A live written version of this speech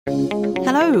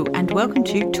Hello and welcome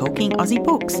to Talking Aussie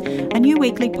Books, a new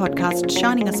weekly podcast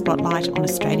shining a spotlight on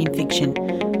Australian fiction.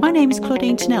 My name is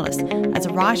Claudine Tinellis. As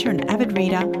a writer and avid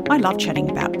reader, I love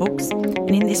chatting about books. And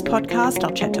in this podcast,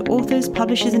 I'll chat to authors,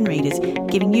 publishers and readers,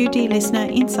 giving you, dear listener,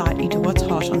 insight into what's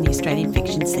hot on the Australian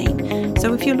fiction scene.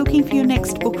 So if you're looking for your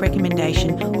next book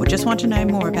recommendation or just want to know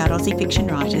more about Aussie fiction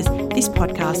writers, this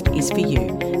podcast is for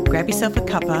you. Grab yourself a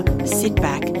cuppa, sit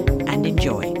back and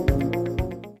enjoy.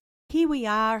 Here we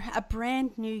are, a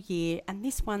brand new year, and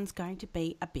this one's going to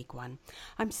be a big one.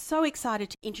 I'm so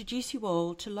excited to introduce you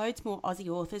all to loads more Aussie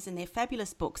authors and their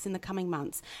fabulous books in the coming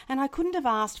months, and I couldn't have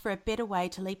asked for a better way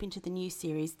to leap into the new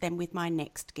series than with my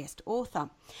next guest author.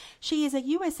 She is a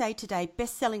USA Today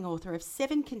best-selling author of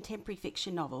 7 contemporary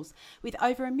fiction novels. With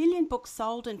over 1 million books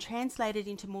sold and translated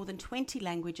into more than 20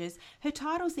 languages, her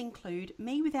titles include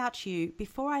Me Without You,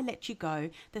 Before I Let You Go,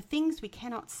 The Things We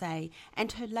Cannot Say,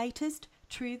 and her latest,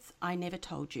 Truths I Never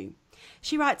Told You.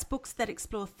 She writes books that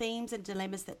explore themes and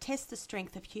dilemmas that test the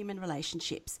strength of human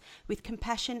relationships. With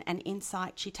compassion and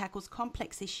insight, she tackles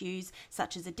complex issues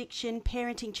such as addiction,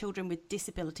 parenting children with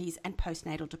disabilities, and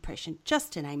postnatal depression,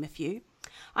 just to name a few.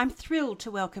 I'm thrilled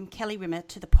to welcome Kelly Rimmer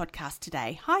to the podcast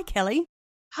today. Hi, Kelly.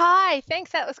 Hi,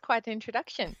 thanks. That was quite an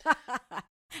introduction.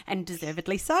 And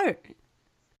deservedly so.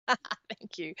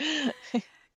 Thank you.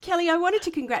 Kelly, I wanted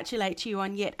to congratulate you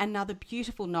on yet another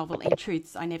beautiful novel in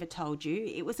Truths I Never Told You.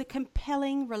 It was a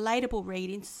compelling, relatable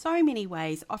read in so many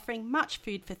ways, offering much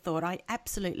food for thought. I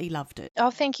absolutely loved it.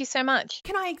 Oh, thank you so much.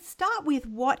 Can I start with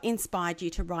what inspired you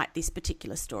to write this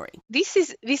particular story? This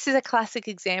is a classic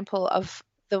example of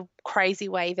the crazy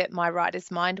way that my writer's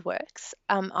mind works.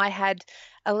 I had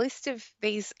a list of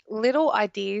these little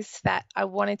ideas that I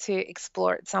wanted to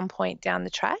explore at some point down the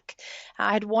track.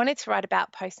 I had wanted to write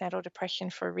about postnatal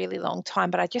depression for a really long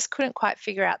time, but I just couldn't quite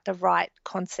figure out the right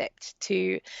concept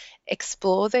to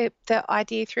explore the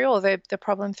idea through, or the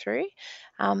problem through.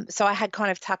 So I had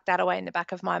kind of tucked that away in the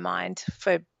back of my mind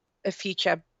for a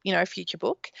future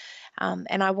book.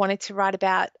 And I wanted to write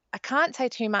about, I can't say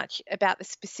too much about the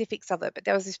specifics of it, but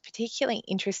there was this particularly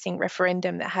interesting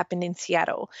referendum that happened in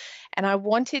Seattle. And I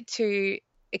wanted to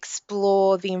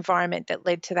explore the environment that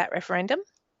led to that referendum.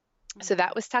 So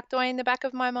that was tucked away in the back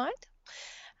of my mind.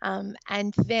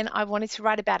 And then I wanted to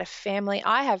write about a family.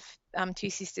 I have 2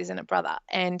 sisters and a brother,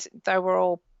 and though we're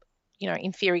all,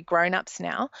 in theory, grown-ups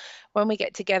now, when we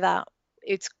get together,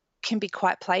 it can be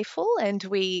quite playful, and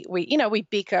we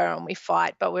bicker and we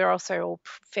fight, but we're also all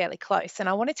fairly close. And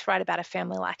I wanted to write about a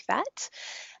family like that.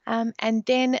 And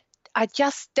then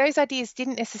those ideas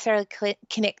didn't necessarily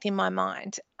connect in my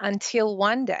mind until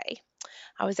one day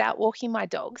I was out walking my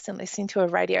dogs and listening to a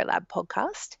Radiolab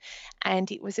podcast,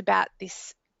 and it was about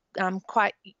this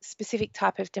quite specific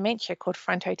type of dementia called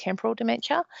frontotemporal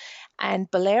dementia. And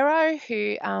Bolero,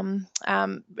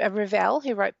 Ravel,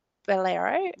 who wrote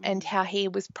Bolero, and how he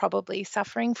was probably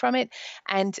suffering from it,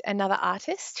 and another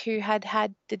artist who had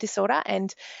the disorder.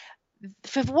 And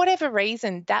for whatever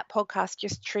reason, that podcast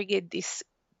just triggered this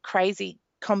crazy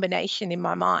combination in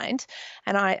my mind.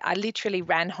 And I literally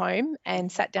ran home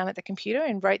and sat down at the computer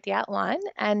and wrote the outline.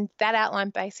 And that outline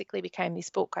basically became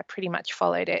this book. I pretty much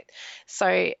followed it.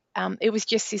 So it was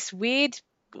just this weird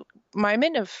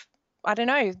moment of, I don't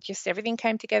know, just everything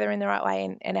came together in the right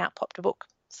way, and out popped a book.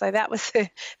 So that's the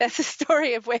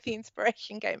story of where the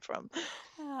inspiration came from.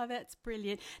 Oh, that's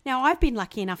brilliant. Now, I've been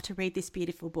lucky enough to read this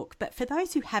beautiful book, but for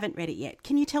those who haven't read it yet,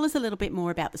 can you tell us a little bit more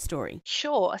about the story?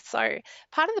 Sure. So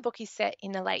part of the book is set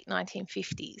in the late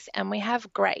 1950s, and we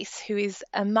have Grace, who is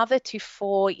a mother to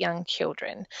 4 young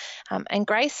children. And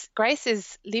Grace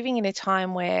is living in a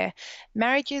time where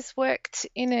marriages worked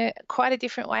in quite a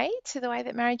different way to the way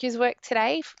that marriages work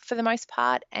today, for the most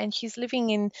part. And she's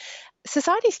living in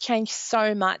society's changed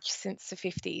so much since the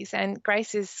 50s, and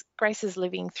Grace is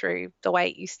living through the way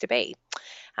it used to be.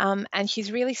 And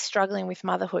she's really struggling with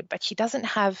motherhood, but she doesn't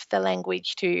have the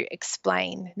language to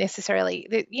explain necessarily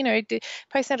that, the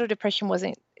postnatal depression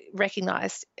wasn't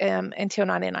recognised until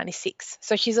 1996.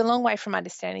 So she's a long way from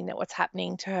understanding that what's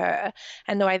happening to her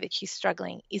and the way that she's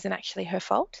struggling isn't actually her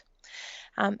fault.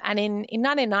 And in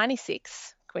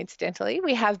 1996, coincidentally,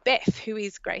 we have Beth, who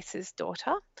is Grace's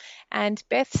daughter, and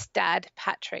Beth's dad,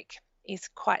 Patrick, is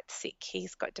quite sick.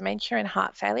 He's got dementia and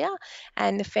heart failure,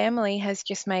 and the family has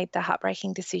just made the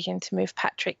heartbreaking decision to move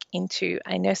Patrick into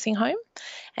a nursing home.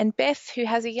 And Beth, who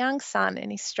has a young son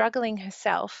and is struggling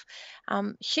herself,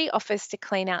 she offers to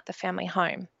clean out the family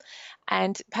home.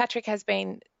 And Patrick has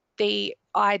been the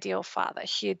ideal father.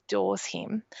 She adores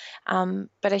him.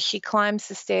 But as she climbs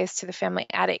the stairs to the family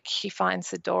attic, she finds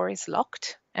the door is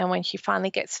locked. And when she finally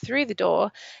gets through the door,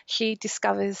 she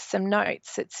discovers some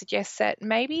notes that suggest that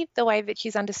maybe the way that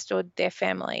she's understood their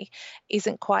family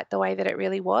isn't quite the way that it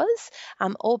really was.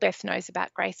 All Beth knows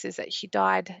about Grace is that she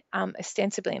died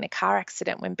ostensibly in a car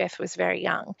accident when Beth was very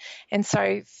young. And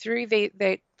so through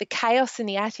the chaos in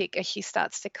the attic, as she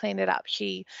starts to clean it up,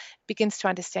 she begins to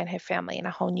understand her family in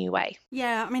a whole new way.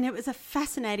 Yeah, I mean, it was a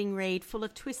fascinating read, full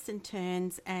of twists and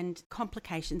turns and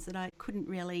complications that I couldn't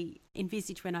really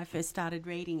envisage when I first started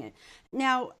reading it.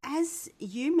 Now, as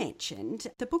you mentioned,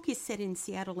 the book is set in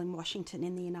Seattle and Washington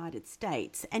in the United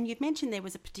States, and you've mentioned there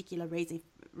was a particular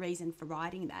reason for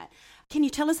writing that. Can you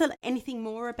tell us anything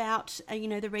more about,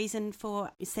 the reason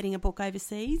for setting a book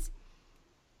overseas?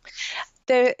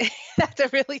 That's a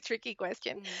really tricky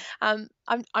question.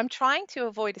 I'm trying to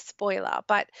avoid a spoiler,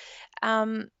 but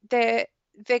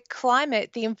the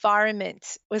climate, the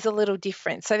environment was a little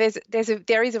different. So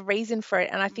there is a reason for it,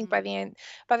 and I think by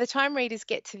the time readers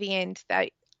get to the end,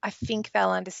 I think they'll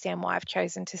understand why I've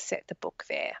chosen to set the book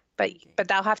there. But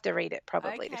they'll have to read it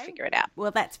probably to figure it out.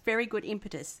 Well, that's very good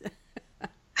impetus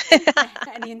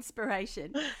and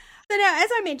inspiration. So now, as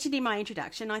I mentioned in my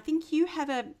introduction, I think you have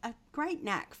a great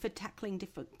knack for tackling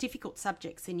difficult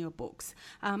subjects in your books,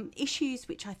 issues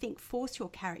which I think force your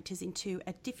characters into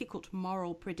a difficult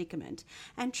moral predicament,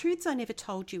 and Truths I Never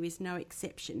Told You is no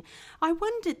exception. I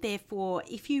wondered, therefore,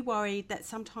 if you worried that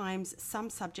sometimes some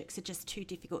subjects are just too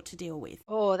difficult to deal with.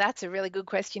 Oh, that's a really good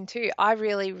question too.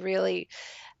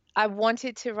 I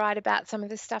wanted to write about some of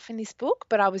the stuff in this book,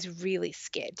 but I was really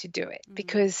scared to do it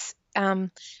because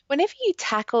whenever you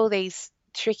tackle these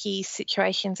tricky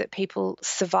situations that people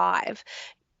survive,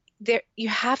 you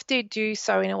have to do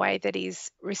so in a way that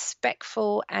is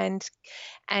respectful and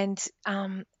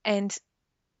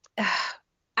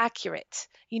accurate.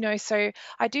 So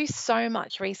I do so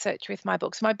much research with my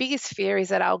books. My biggest fear is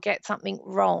that I'll get something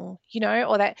wrong,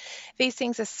 or that these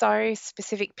things are so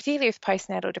specific, particularly with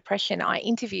postnatal depression. I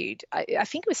interviewed, I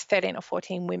think it was 13 or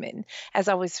 14 women as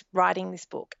I was writing this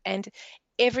book, and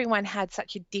everyone had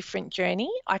such a different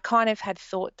journey. I kind of had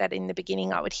thought that in the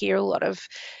beginning I would hear a lot of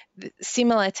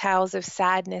similar tales of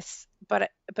sadness,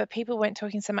 but people weren't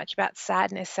talking so much about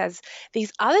sadness as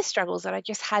these other struggles that I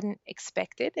just hadn't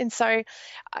expected. And so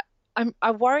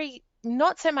I worry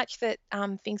not so much that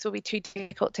things will be too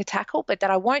difficult to tackle, but that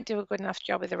I won't do a good enough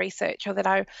job with the research, or that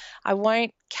I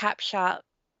won't capture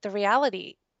the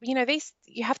reality.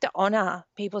 You have to honour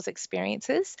people's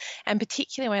experiences, and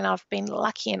particularly when I've been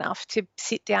lucky enough to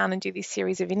sit down and do this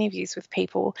series of interviews with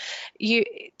people,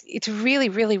 it's really,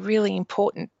 really, really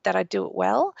important that I do it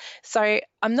well. So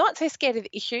I'm not so scared of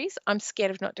the issues. I'm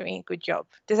scared of not doing a good job.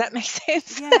 Does that make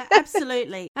sense? Yeah,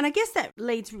 absolutely. And I guess that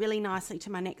leads really nicely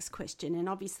to my next question. And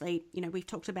obviously, we've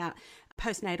talked about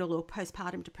postnatal or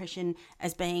postpartum depression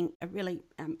as being a really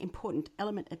important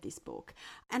element of this book.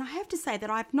 And I have to say that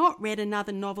I've not read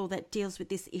another novel that deals with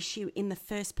this issue in the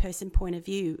first person point of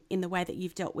view in the way that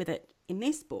you've dealt with it in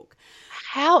this book.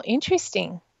 How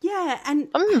interesting. Yeah, and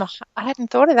I hadn't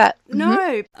thought of that.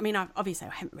 No, I mean, obviously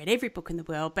I haven't read every book in the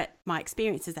world, but my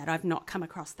experience is that I've not come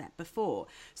across that before.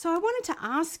 So I wanted to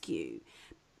ask you,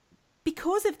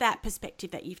 because of that perspective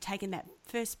that you've taken, that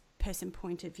first person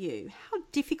point of view, how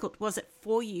difficult was it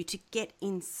for you to get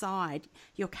inside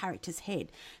your character's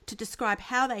head to describe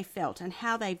how they felt and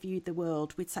how they viewed the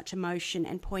world with such emotion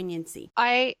and poignancy?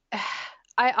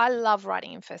 I love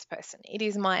writing in first person. It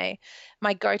is my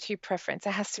go-to preference.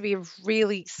 It has to be a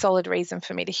really solid reason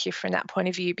for me to shift from that point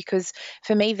of view, because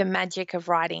for me the magic of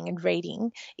writing and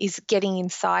reading is getting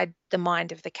inside the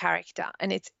mind of the character,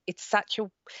 and it's such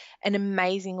an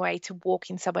amazing way to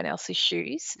walk in someone else's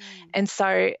shoes. And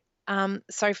so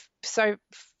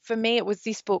for me it was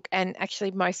this book, and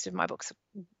actually most of my books,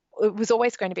 it was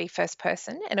always going to be first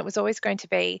person, and it was always going to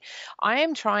be, I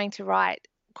am trying to write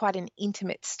quite an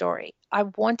intimate story. I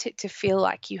want it to feel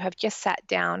like you have just sat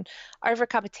down over a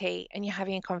cup of tea and you're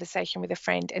having a conversation with a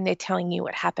friend and they're telling you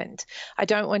what happened. I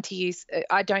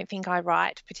don't think I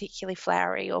write particularly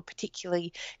flowery or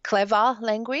particularly clever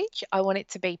language. I want it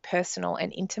to be personal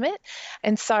and intimate.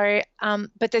 And so,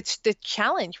 but the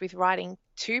challenge with writing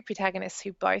two protagonists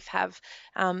who both are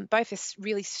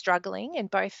really struggling and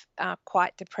both are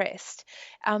quite depressed,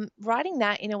 writing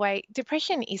that in a way,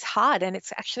 depression is hard and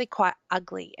it's actually quite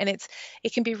ugly, and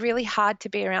it can be really hard to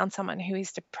be around someone who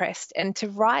is depressed, and to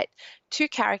write two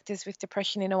characters with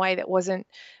depression in a way that wasn't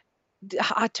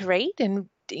hard to read and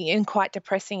quite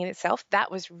depressing in itself, that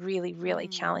was really, really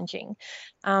challenging.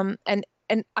 And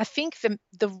I think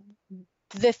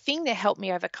the thing that helped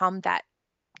me overcome that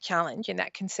challenge and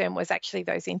that concern was actually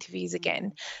those interviews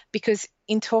again, because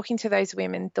in talking to those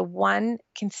women, the one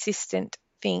consistent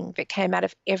thing that came out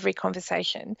of every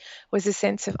conversation was a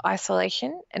sense of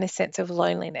isolation and a sense of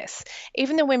loneliness.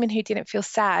 Even the women who didn't feel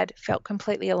sad felt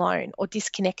completely alone or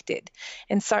disconnected.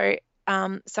 And so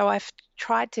I've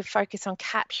tried to focus on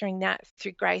capturing that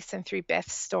through Grace and through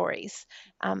Beth's stories.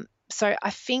 So I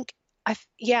think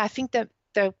that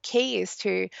the key is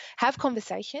to have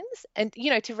conversations and,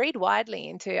 to read widely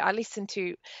and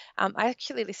I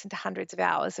actually listen to hundreds of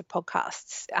hours of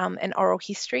podcasts and oral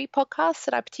history podcasts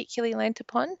that I particularly learnt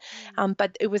upon.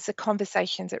 But it was the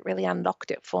conversations that really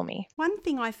unlocked it for me. One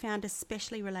thing I found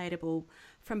especially relatable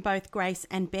from both Grace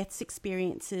and Beth's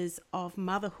experiences of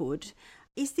motherhood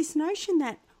is this notion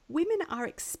that women are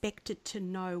expected to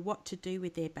know what to do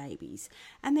with their babies,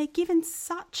 and they're given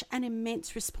such an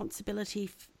immense responsibility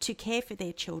to care for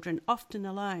their children, often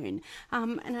alone.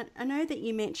 And I know that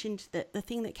you mentioned that the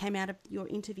thing that came out of your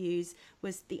interviews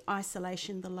was the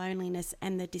isolation, the loneliness,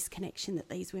 and the disconnection that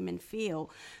these women feel.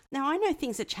 Now, I know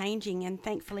things are changing, and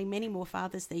thankfully many more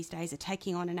fathers these days are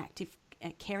taking on an active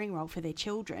caring role for their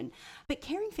children. But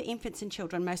caring for infants and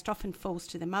children most often falls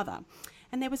to the mother.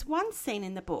 And there was one scene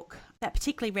in the book that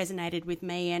particularly resonated with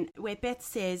me, and where Beth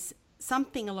says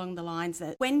something along the lines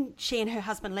that when she and her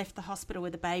husband left the hospital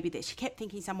with a baby, that she kept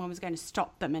thinking someone was going to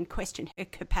stop them and question her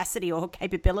capacity or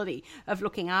capability of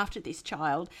looking after this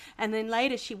child. And then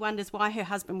later she wonders why her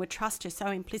husband would trust her so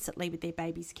implicitly with their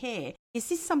baby's care. Is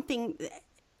this something,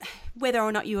 whether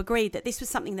or not you agree, that this was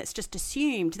something that's just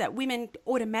assumed, that women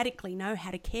automatically know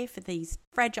how to care for these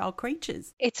fragile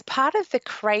creatures? It's part of the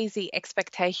crazy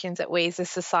expectations that we as a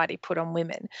society put on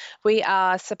women. We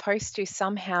are supposed to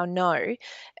somehow know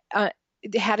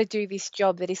how to do this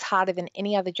job that is harder than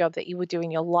any other job that you would do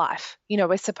in your life.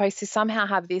 We're supposed to somehow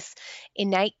have this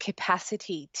innate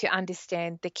capacity to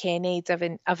understand the care needs of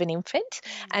an infant.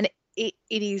 And it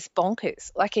is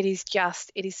bonkers. Like, it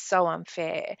is so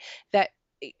unfair that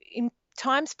in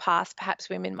times past, perhaps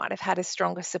women might have had a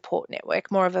stronger support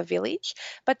network, more of a village.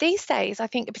 But these days, I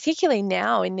think, particularly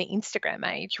now in the Instagram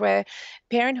age, where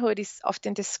parenthood is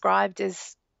often described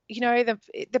as,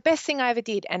 the best thing I ever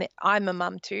did, and I'm a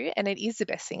mum too, and it is the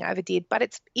best thing I ever did, but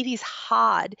it is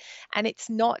hard, and it's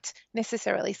not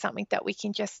necessarily something that we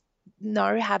can just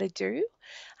know how to do.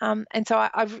 And so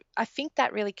I think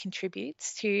that really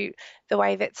contributes to the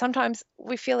way that sometimes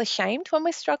we feel ashamed when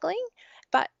we're struggling,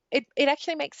 but it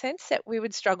actually makes sense that we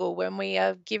would struggle when we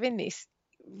are given this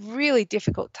really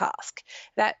difficult task,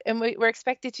 and we're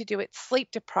expected to do it sleep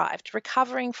deprived,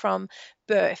 recovering from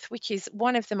birth, which is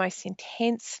one of the most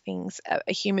intense things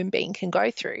a human being can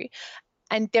go through.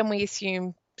 And then we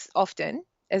assume often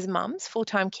as mums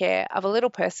full-time care of a little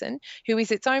person who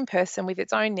is its own person with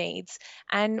its own needs,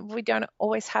 and we don't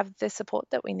always have the support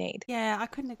that we need. Yeah, I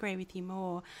couldn't agree with you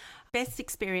more. Beth's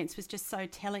experience was just so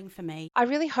telling for me. I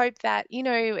really hope that,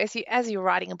 as you're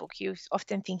writing a book, you're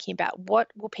often thinking about what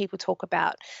will people talk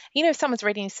about. If someone's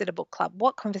reading this at a book club,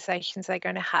 what conversations are they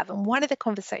going to have? And one of the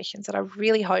conversations that I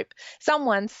really hope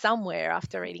someone somewhere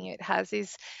after reading it has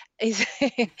is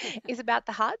is about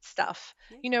the hard stuff.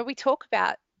 Yeah. We talk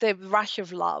about the rush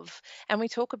of love, and we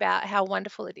talk about how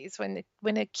wonderful it is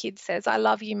when a kid says, "I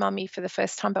love you, mummy," for the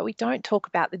first time, but we don't talk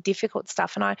about the difficult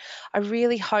stuff. And I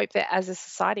really hope that as a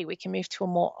society we can move to a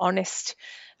more honest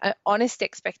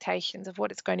expectations of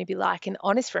what it's going to be like, and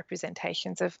honest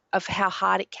representations of how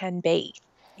hard it can be.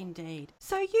 Indeed.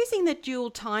 So using the dual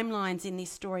timelines in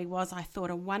this story was, I thought,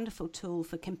 a wonderful tool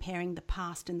for comparing the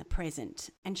past and the present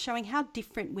and showing how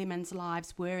different women's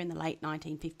lives were in the late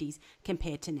 1950s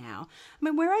compared to now. I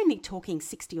mean, we're only talking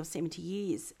 60 or 70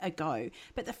 years ago,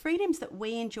 but the freedoms that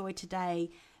we enjoy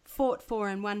today, fought for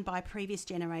and won by previous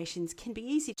generations, can be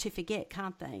easy to forget,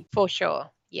 can't they? For sure,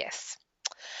 yes.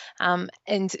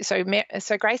 And so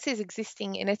Grace is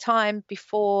existing in a time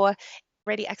before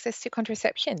ready access to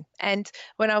contraception. And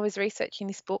when I was researching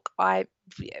this book, I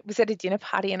was at a dinner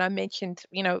party and I mentioned,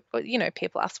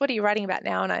 people ask, what are you writing about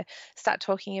now? And I start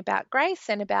talking about Grace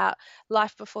and about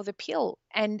life before the pill.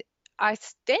 And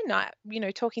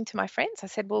talking to my friends, I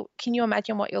said, well, can you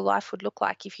imagine what your life would look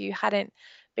like if you hadn't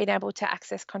been able to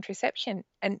access contraception?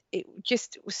 And it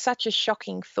just was such a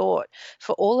shocking thought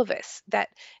for all of us, that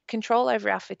control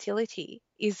over our fertility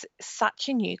is such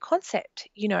a new concept.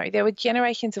 There were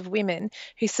generations of women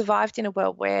who survived in a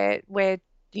world where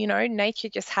nature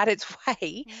just had its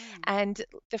way. And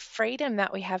the freedom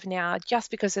that we have now,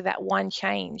 just because of that one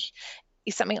change,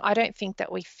 is something I don't think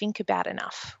that we think about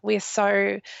enough. We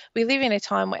live in a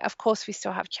time where, of course, we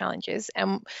still have challenges,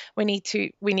 and we need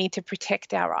to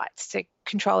protect our rights to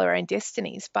control our own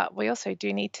destinies, but we also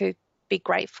do need to be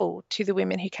grateful to the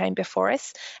women who came before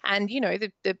us, and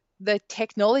the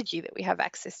technology that we have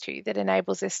access to that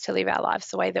enables us to live our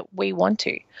lives the way that we want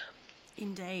to.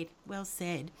 Indeed, well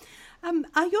said.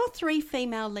 Are your three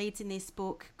female leads in this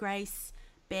book, Grace,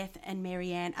 Beth and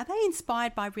Marianne, are they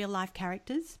inspired by real life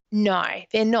characters? No,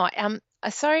 they're not.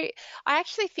 So I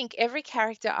actually think every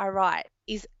character I write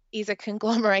is a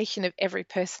conglomeration of every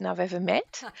person I've ever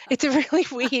met. It's a really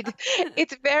weird,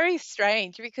 it's very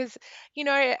strange because,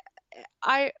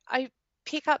 I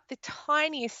pick up the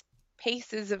tiniest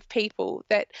pieces of people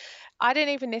that I don't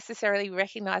even necessarily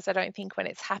recognize, I don't think, when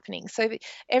it's happening. So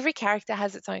every character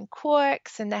has its own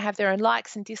quirks, and they have their own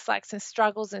likes and dislikes and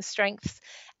struggles and strengths.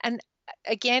 And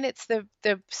again, it's the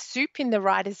soup in the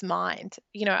writer's mind.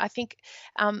 I think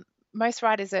most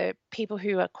writers are people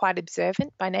who are quite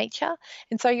observant by nature,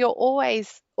 and so you're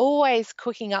always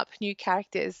cooking up new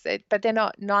characters, but they're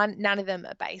not. None of them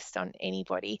are based on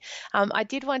anybody. I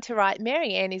did want to write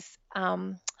Marianne is.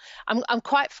 I'm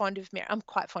quite fond of Mary. I'm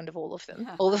quite fond of all of them,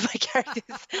 all of my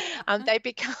characters.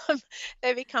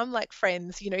 They become like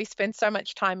friends. You spend so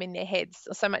much time in their heads,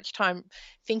 or so much time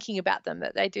thinking about them,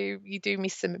 that you do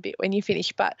miss them a bit when you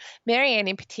finish. But Marianne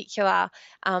in particular,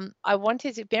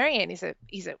 Marianne is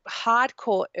a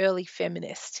hardcore early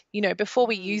feminist. Before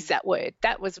we use that word,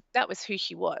 that was who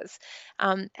she was,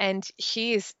 and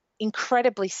she is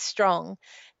incredibly strong,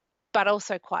 but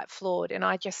also quite flawed. And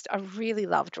I really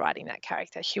loved writing that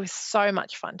character. She was so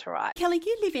much fun to write. Kelly,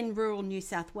 you live in rural New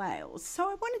South Wales. So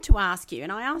I wanted to ask you,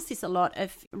 and I ask this a lot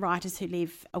of writers who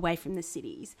live away from the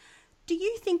cities, do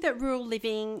you think that rural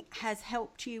living has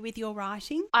helped you with your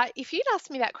writing? If you'd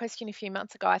asked me that question a few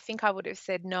months ago, I think I would have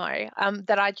said no.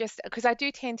 Because I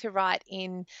do tend to write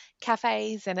in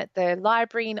cafes and at the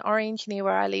library in Orange near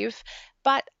where I live.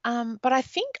 But I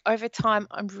think over time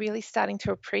I'm really starting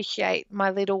to appreciate I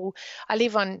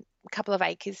live on a couple of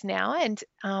acres now, and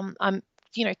I'm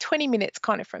 20 minutes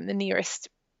kind of from the nearest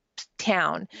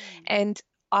town, and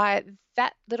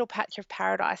that little patch of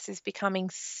paradise is becoming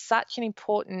such an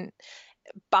important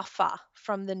buffer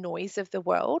from the noise of the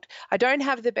world. I don't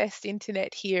have the best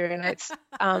internet here, and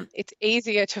it's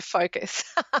easier to focus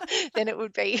than it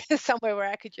would be somewhere where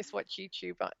I could just watch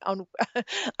YouTube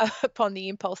upon the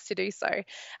impulse to do so.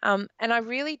 And I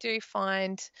really do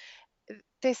find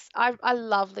this. I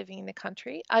love living in the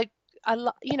country. I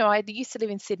used to live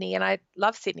in Sydney, and I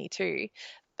love Sydney too,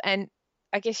 and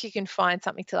I guess you can find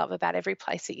something to love about every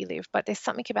place that you live, but there's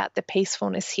something about the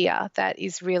peacefulness here that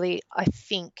is really, I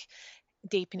think,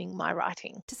 deepening my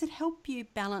writing. Does it help you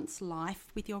balance life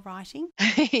with your writing?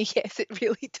 Yes, it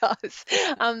really does.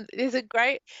 It's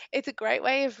a great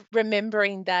way of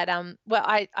remembering that.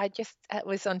 I just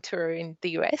was on tour in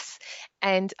the US,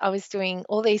 and I was doing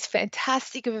all these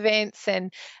fantastic events,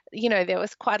 and there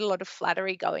was quite a lot of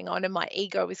flattery going on, and my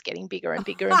ego was getting bigger and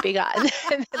bigger and bigger. And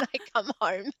then I come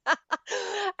home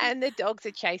and the dogs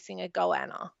are chasing a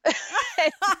goanna.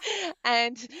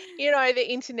 and the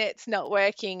internet's not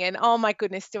working, and oh my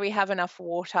goodness, do we have enough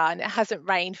water? And it hasn't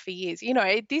rained for years.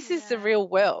 This is the real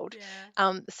world.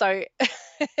 Yeah. So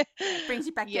it brings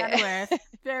you back down to earth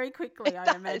very quickly,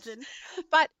 I imagine.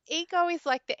 But ego is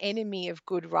like the enemy of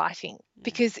good writing,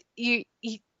 because you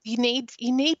need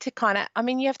to kind of,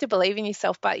 you have to believe in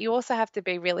yourself, but you also have to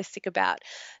be realistic about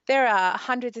there are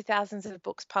hundreds of thousands of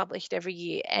books published every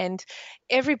year, and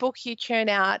every book you churn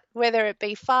out, whether it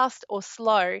be fast or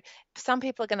slow, some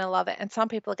people are going to love it and some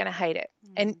people are going to hate it.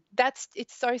 And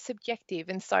it's so subjective,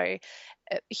 and so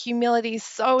humility is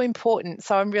so important.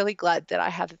 So I'm really glad that I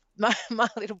have my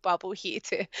little bubble here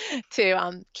to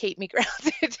keep me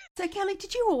grounded. So Kelly,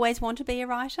 did you always want to be a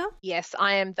writer? Yes,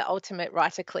 I am the ultimate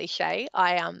writer cliche.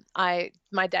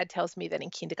 My dad tells me that in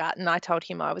kindergarten I told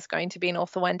him I was going to be an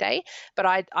author one day, but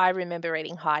I remember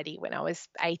reading Heidi when I was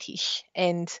 8ish,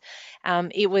 and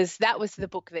that was the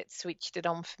book that switched it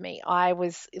on for me. I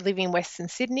was living in Western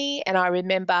Sydney, and I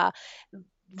remember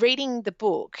reading the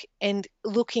book and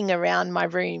looking around my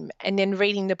room, and then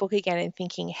reading the book again and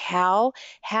thinking, how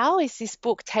is this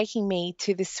book taking me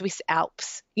to the Swiss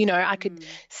Alps? I could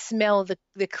smell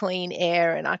the clean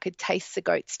air, and I could taste the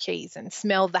goat's cheese and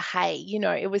smell the hay.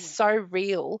 It was so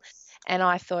real. And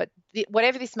I thought,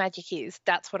 whatever this magic is,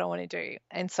 that's what I want to do.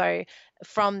 And so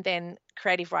from then,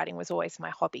 creative writing was always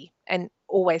my hobby, and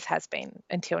always has been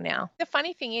until now. The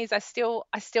funny thing is, I still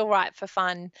write for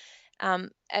fun.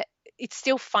 It's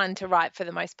still fun to write for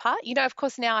the most part. Of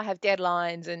course, now I have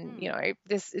deadlines, and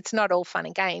it's not all fun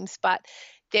and games, but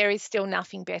there is still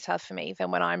nothing better for me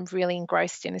than when I'm really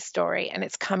engrossed in a story and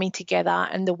it's coming together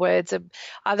and the words are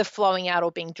either flowing out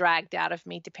or being dragged out of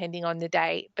me depending on the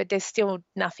day, but there's still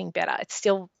nothing better. It's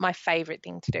still my favourite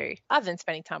thing to do, other than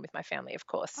spending time with my family, of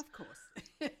course. Of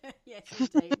course. Yes,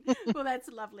 indeed. Well, that's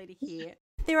lovely to hear.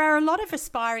 There are a lot of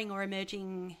aspiring or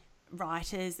emerging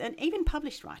writers and even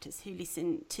published writers who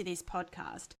listen to this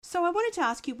podcast. So I wanted to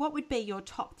ask you, what would be your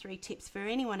top 3 tips for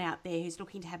anyone out there who's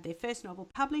looking to have their first novel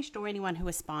published or anyone who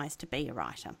aspires to be a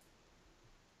writer?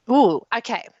 Ooh,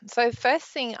 okay. So the first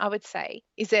thing I would say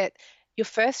is that your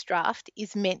first draft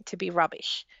is meant to be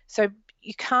rubbish. So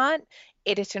you can't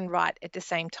edit and write at the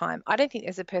same time. I don't think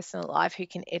there's a person alive who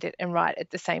can edit and write at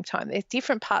the same time. There's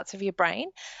different parts of your brain,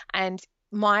 and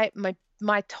my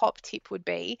top tip would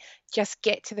be just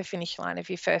get to the finish line of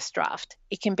your first draft.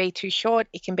 It can be too short,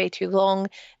 it can be too long.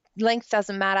 Length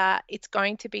doesn't matter. It's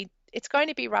going to be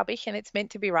rubbish, and it's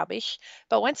meant to be rubbish.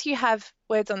 But once you have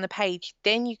words on the page,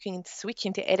 then you can switch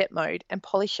into edit mode and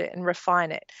polish it and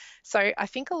refine it. So I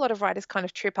think a lot of writers kind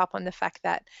of trip up on the fact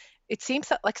that it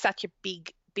seems like such a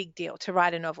big deal to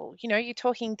write a novel. You know, you're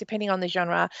talking, depending on the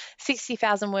genre,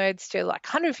 60,000 words to like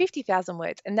 150,000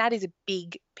 words, and that is a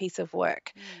big piece of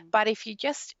work. But if you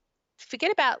just forget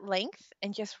about length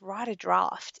and just write a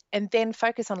draft and then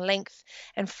focus on length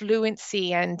and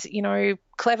fluency and, you know,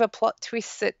 clever plot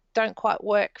twists that don't quite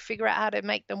work, figure out how to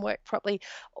make them work properly.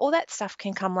 All that stuff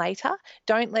can come later.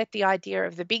 Don't let the idea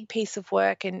of the big piece of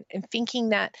work and thinking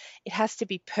that it has to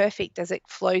be perfect as it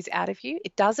flows out of you.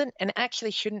 It doesn't, and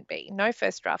actually shouldn't be. No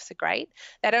first drafts are great.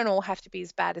 They don't all have to be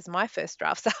as bad as my first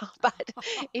drafts are. But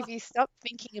if you stop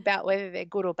thinking about whether they're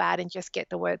good or bad and just get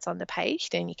the words on the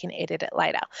page, then you can edit it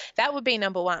later. That would be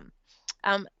number 1.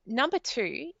 Number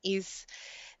 2 is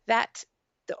that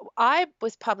I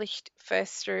was published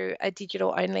first through a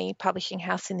digital-only publishing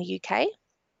house in the UK.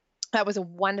 That was a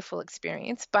wonderful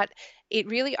experience, but it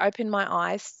really opened my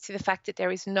eyes to the fact that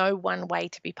there is no one way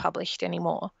to be published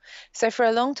anymore. So for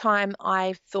a long time,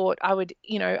 I thought I would,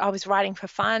 I was writing for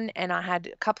fun, and I had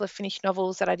a couple of finished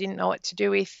novels that I didn't know what to do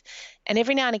with. And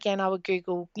every now and again, I would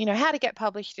Google, how to get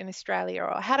published in Australia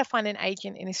or how to find an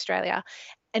agent in Australia.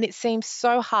 And it seemed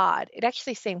so hard. It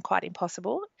actually seemed quite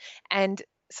impossible. And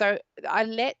so I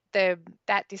let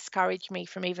that discourage me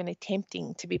from even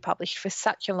attempting to be published for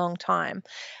such a long time.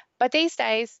 But these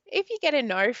days, if you get a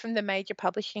no from the major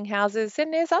publishing houses,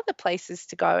 then there's other places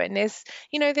to go. And there's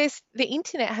the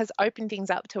internet has opened things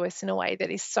up to us in a way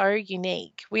that is so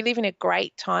unique. We live in a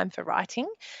great time for writing,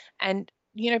 and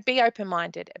be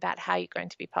open-minded about how you're going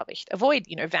to be published. Avoid,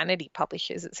 vanity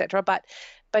publishers, etc. But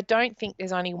don't think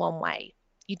there's only one way.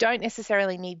 You don't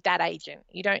necessarily need that agent.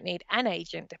 You don't need an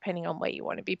agent, depending on where you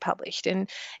want to be published. And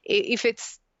if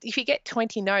you get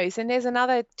 20 no's, then there's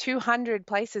another 200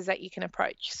 places that you can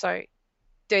approach. So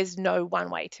there's no one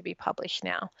way to be published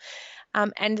now.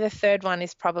 And the third one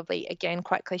is probably, again,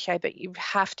 quite cliche, but you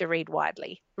have to read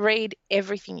widely. Read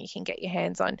everything you can get your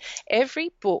hands on.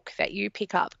 Every book that you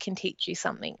pick up can teach you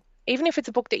something. Even if it's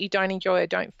a book that you don't enjoy or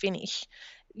don't finish,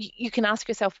 you can ask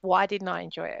yourself, why didn't I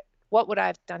enjoy it? What would I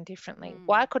have done differently?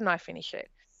 Why couldn't I finish it?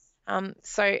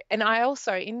 And I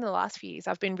also, in the last few years,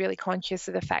 I've been really conscious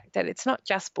of the fact that it's not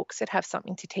just books that have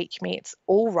something to teach me. It's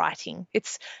all writing.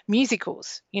 It's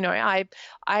musicals. I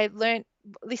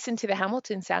listened to the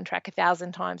Hamilton soundtrack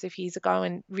 1,000 times a few years ago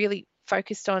and really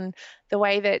focused on the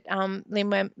way that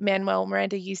Lin-Manuel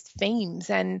Miranda used themes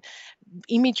and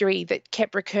imagery that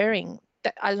kept recurring.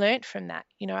 That I learned from that.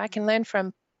 I can learn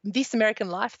from This American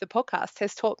Life. The podcast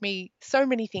has taught me so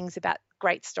many things about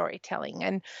great storytelling,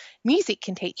 and music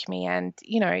can teach me, and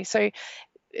so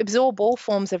absorb all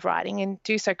forms of writing and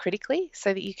do so critically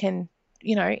so that you can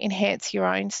enhance your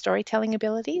own storytelling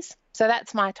abilities. So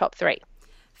that's my top 3.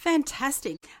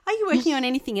 Fantastic. Are you working on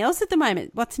anything else at the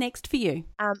moment? What's next for you?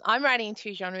 I'm writing in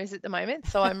 2 genres at the moment.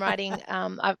 So I'm writing,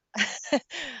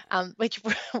 which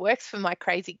works for my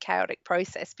crazy chaotic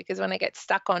process, because when I get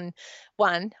stuck on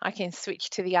one, I can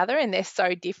switch to the other, and they're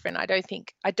so different. I don't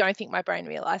think my brain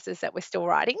realizes that we're still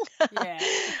writing. Yeah.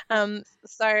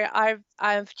 So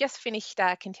I've just finished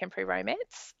contemporary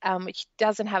romance, which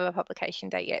doesn't have a publication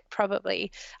date yet.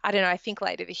 Probably, I don't know, I think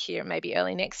later this year, maybe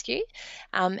early next year.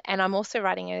 And I'm also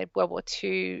writing a World War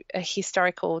II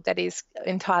historical that is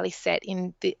entirely set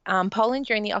in the Poland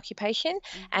during the occupation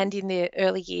and in the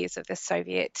early years of the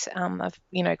Soviet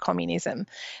communism.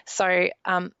 So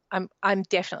I'm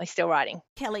definitely still writing.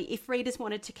 Kelly, if readers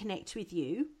wanted to connect with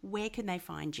you, where can they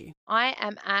find you? I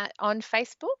am on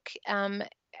Facebook.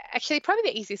 Actually,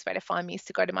 probably the easiest way to find me is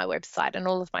to go to my website, and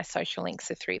all of my social links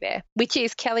are through there, which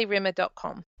is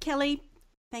kellyrimmer.com. Kelly,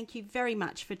 Thank you very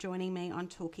much for joining me on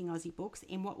Talking Aussie Books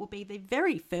in what will be the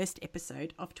very first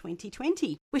episode of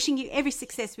 2020. Wishing you every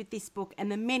success with this book and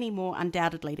the many more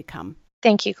undoubtedly to come.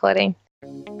 Thank you, Claudine.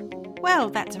 Well,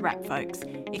 that's a wrap, folks.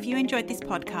 If you enjoyed this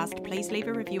podcast, please leave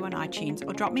a review on iTunes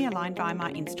or drop me a line via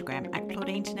my Instagram at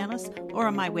Claudine Tinellis or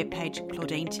on my webpage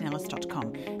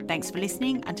claudinetинеллис.com. Thanks for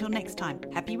listening. Until next time,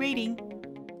 happy reading.